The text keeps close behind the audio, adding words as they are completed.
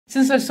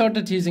Since I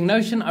started using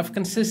Notion, I've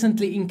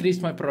consistently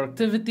increased my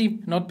productivity,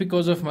 not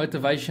because of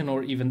motivation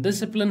or even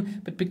discipline,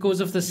 but because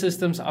of the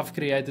systems I've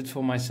created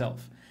for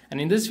myself. And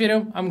in this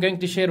video, I'm going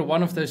to share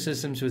one of those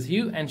systems with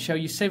you and show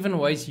you 7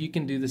 ways you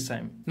can do the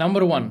same.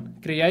 Number 1,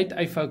 create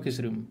a focus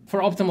room.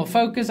 For optimal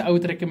focus, I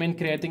would recommend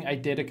creating a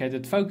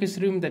dedicated focus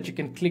room that you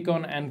can click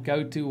on and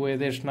go to where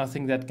there's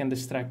nothing that can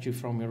distract you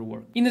from your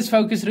work. In this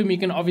focus room, you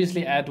can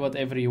obviously add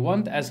whatever you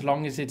want as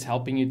long as it's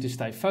helping you to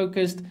stay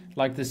focused,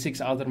 like the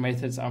 6 other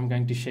methods I'm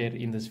going to share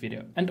in this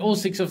video. And all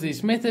 6 of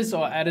these methods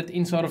are added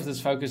inside of this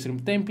focus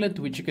room template,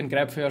 which you can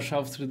grab for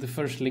yourself through the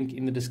first link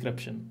in the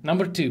description.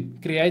 Number 2,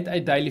 create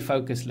a daily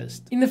focus list.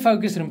 In the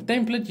focus room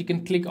template, you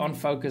can click on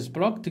focus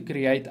block to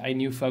create a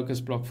new focus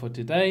block for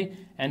today.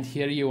 And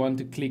here you want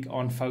to click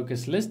on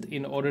focus list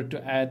in order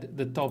to add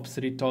the top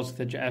 3 tasks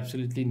that you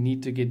absolutely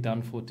need to get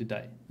done for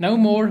today. No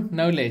more,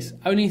 no less.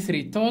 Only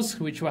 3 tasks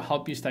which will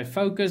help you stay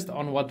focused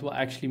on what will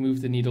actually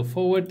move the needle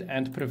forward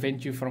and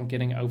prevent you from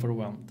getting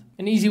overwhelmed.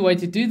 An easy way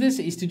to do this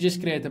is to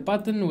just create a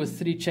button with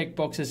 3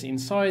 checkboxes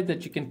inside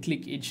that you can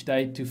click each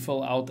day to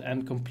fill out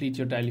and complete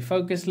your daily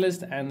focus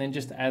list, and then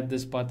just add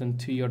this button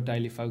to your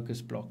daily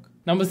focus block.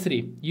 Number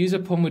 3, use a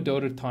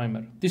Pomodoro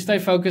Timer. To stay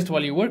focused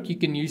while you work, you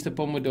can use the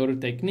Pomodoro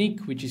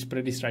technique, which is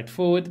pretty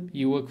straightforward.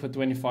 You work for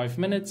 25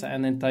 minutes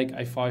and then take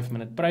a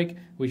 5-minute break,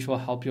 which will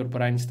help your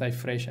brain stay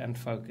fresh and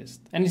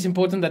focused. And it's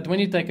important that when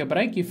you take a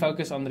break, you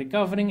focus on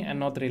recovering and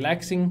not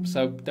relaxing.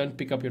 So don't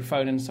pick up your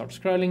phone and start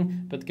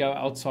scrolling, but go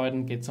outside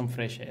and get some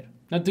fresh air.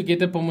 Now, to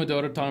get a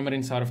Pomodoro Timer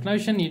inside of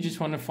Notion, you just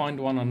want to find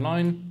one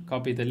online,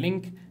 copy the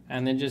link,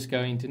 and then just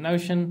go into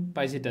Notion,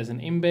 paste it as an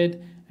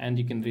embed, and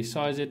you can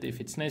resize it if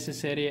it's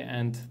necessary.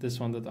 And this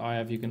one that I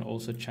have, you can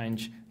also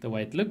change the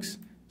way it looks.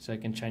 So I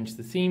can change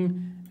the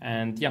theme,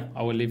 and yeah,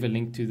 I will leave a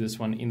link to this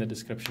one in the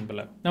description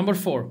below. Number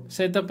 4,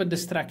 set up a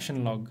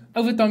distraction log.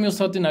 Over time, you'll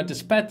start to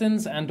notice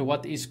patterns and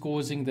what is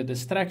causing the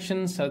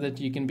distraction so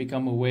that you can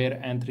become aware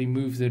and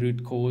remove the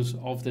root cause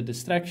of the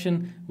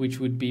distraction,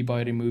 which would be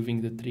by removing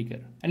the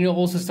trigger. And you'll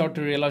also start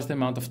to realize the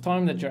amount of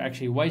time that you're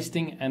actually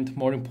wasting, and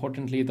more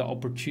importantly, the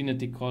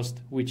opportunity cost,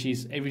 which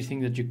is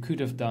everything that you could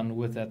have done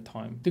with that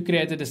time. To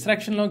create a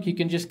distraction log, you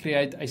can just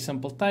create a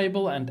simple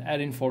table and add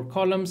in 4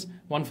 columns,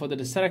 one for the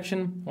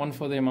distraction, one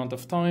for the amount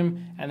of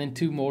time, and then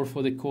 2 more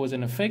for the cause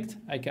and effect,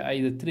 aka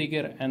the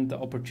trigger and the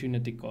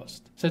opportunity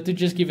cost. So to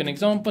just give an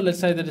example, let's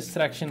say the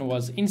distraction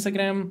was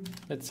Instagram.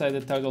 Let's say the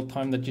total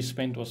time that you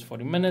spent was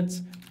 40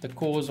 minutes. The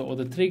cause or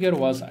the trigger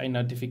was a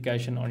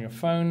notification on your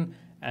phone.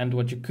 And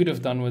what you could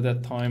have done with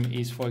that time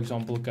is, for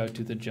example, go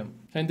to the gym.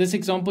 So in this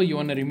example, you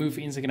want to remove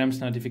Instagram's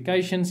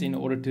notifications in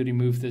order to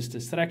remove this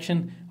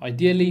distraction.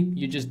 Ideally,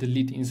 you just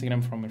delete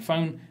Instagram from your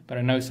phone, but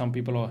I know some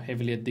people are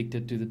heavily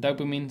addicted to the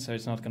dopamine, so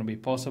it's not going to be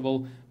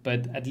possible.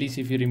 But at least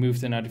if you remove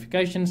the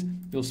notifications,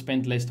 you'll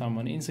spend less time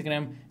on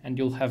Instagram and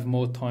you'll have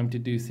more time to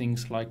do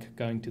things like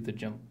going to the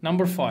gym.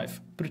 Number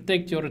 5,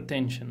 protect your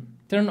attention.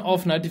 Turn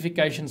off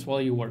notifications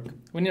while you work.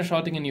 When you're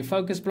starting a new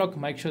focus block,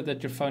 make sure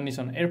that your phone is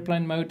on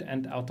airplane mode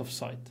and out of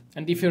sight.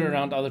 And if you're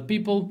around other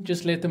people,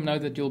 just let them know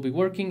that you'll be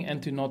working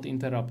and to not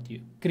interrupt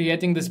you.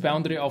 Creating this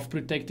boundary of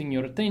protecting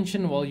your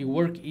attention while you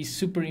work is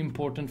super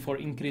important for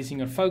increasing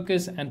your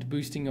focus and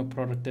boosting your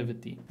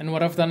productivity. And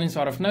what I've done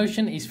inside of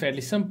Notion is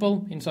fairly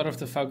simple. Inside of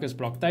the focus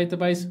block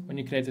database, when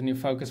you create a new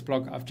focus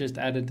block, I've just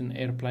added an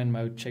airplane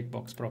mode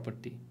checkbox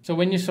property. So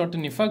when you start a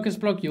new focus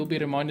block, you'll be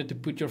reminded to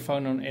put your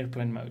phone on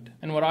airplane mode.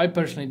 And what I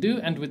personally do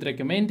and would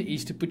recommend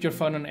is to put your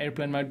phone on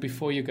airplane mode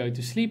before you go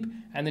to sleep,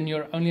 and then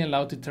you're only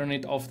allowed to turn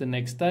it off the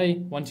next day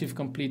once you've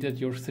completed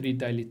your 3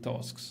 daily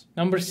tasks.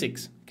 Number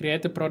 6,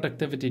 create a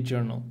productivity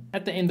journal.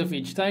 At the end of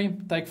each day,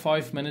 take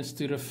 5 minutes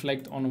to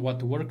reflect on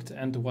what worked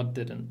and what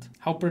didn't.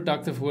 How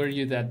productive were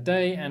you that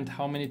day and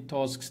how many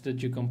tasks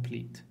did you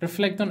complete?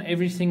 Reflect on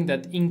everything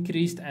that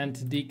increased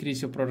and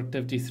decreased your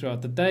productivity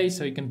throughout the day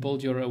so you can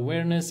build your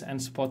awareness and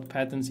spot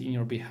patterns in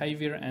your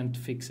behavior and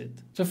fix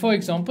it. So for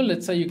example,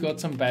 let's say you got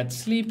some bad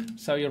sleep,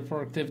 so your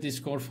productivity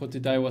score for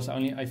today was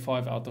only a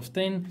 5 out of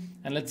 10.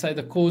 And let's say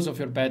the cause of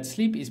your bad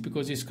sleep is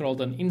because you scrolled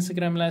on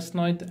Instagram last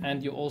night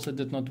and you also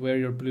did not wear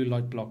your blue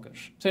light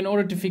blockers. So in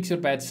order to fix your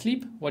bad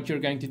sleep, what you're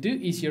going to do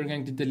is you're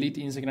going to delete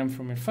Instagram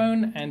from your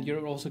phone, and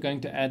you're also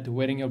going to add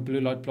wearing your blue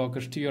light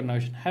blockers to your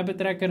Notion habit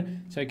tracker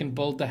so you can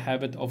build the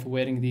habit of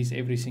wearing these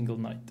every single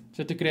night.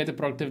 So to create a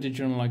productivity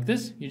journal like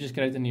this, you just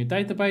create a new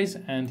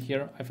database, and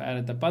here I've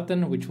added a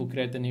button which will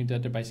create a new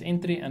database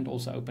entry and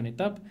also open it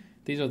up.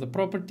 These are the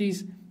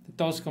properties.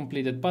 The task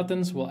completed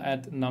buttons will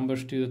add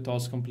numbers to the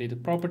task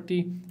completed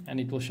property, and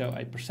it will show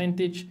a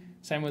percentage.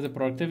 Same with the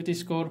productivity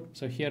score.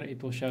 So here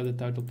it will show the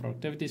total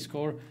productivity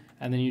score,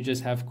 and then you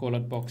just have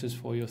call-out boxes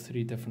for your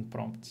 3 different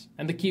prompts.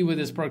 And the key with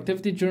this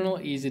productivity journal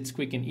is it's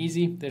quick and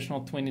easy. There's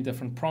not 20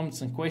 different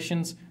prompts and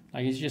questions.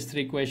 Like, it's just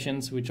 3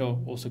 questions which are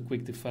also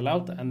quick to fill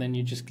out, and then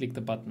you just click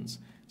the buttons.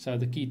 So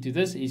the key to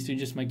this is to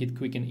just make it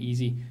quick and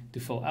easy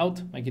to fill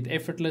out, make it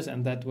effortless,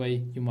 and that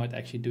way you might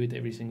actually do it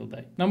every single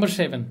day. Number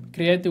 7,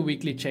 create a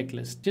weekly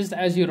checklist. Just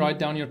as you write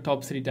down your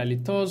top 3 daily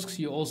tasks,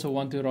 you also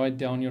want to write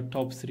down your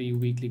top 3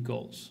 weekly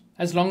goals.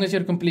 As long as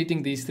you're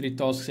completing these 3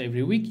 tasks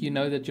every week, you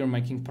know that you're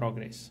making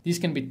progress. These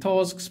can be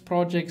tasks,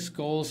 projects,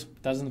 goals,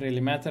 doesn't really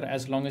matter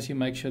as long as you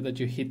make sure that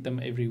you hit them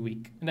every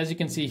week. And as you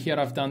can see here,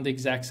 I've done the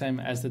exact same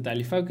as the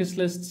daily focus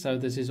list, so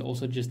this is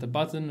also just a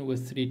button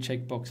with 3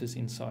 checkboxes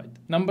inside.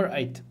 Number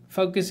 8,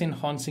 focus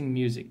enhancing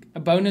music. A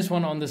bonus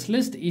one on this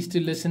list is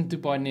to listen to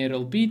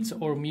binaural beats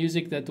or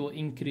music that will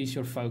increase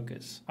your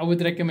focus. I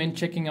would recommend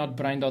checking out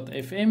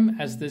brain.fm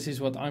as this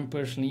is what I'm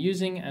personally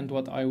using and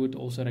what I would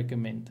also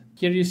recommend.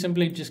 Here you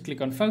simply just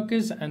click on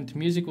focus and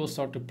music will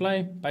start to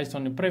play based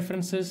on your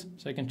preferences,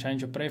 so you can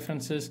change your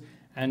preferences.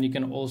 And you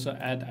can also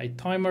add a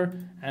timer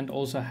and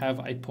also have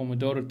a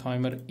Pomodoro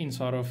timer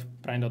inside of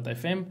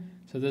brain.fm.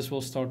 So this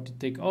will start to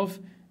tick off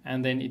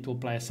and then it will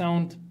play a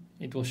sound,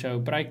 it will show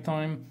break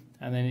time,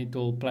 and then it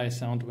will play a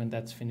sound when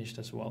that's finished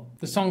as well.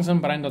 The songs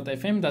on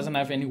brain.fm doesn't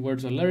have any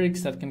words or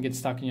lyrics that can get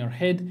stuck in your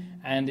head,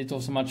 and it's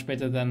also much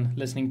better than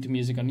listening to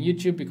music on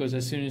YouTube because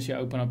as soon as you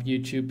open up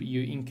YouTube,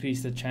 you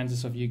increase the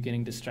chances of you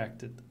getting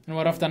distracted. And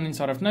what I've done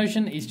inside of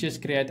Notion is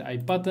just create a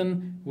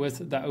button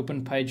with the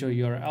open page or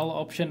URL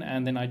option,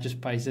 and then I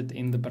just paste it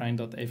in the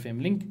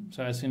brain.fm link.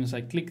 So as soon as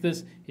I click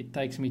this, it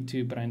takes me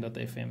to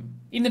brain.fm.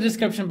 In the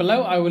description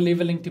below, I will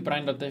leave a link to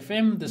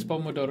brain.fm, this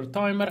Pomodoro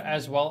timer,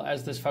 as well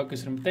as this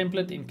focus room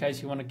template in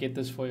case you want to get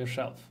this for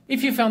yourself.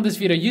 If you found this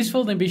video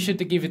useful, then be sure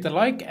to give it a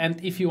like,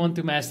 and if you want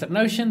to master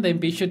Notion, then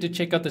be sure to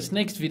check out this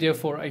next video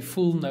for a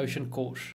full Notion course.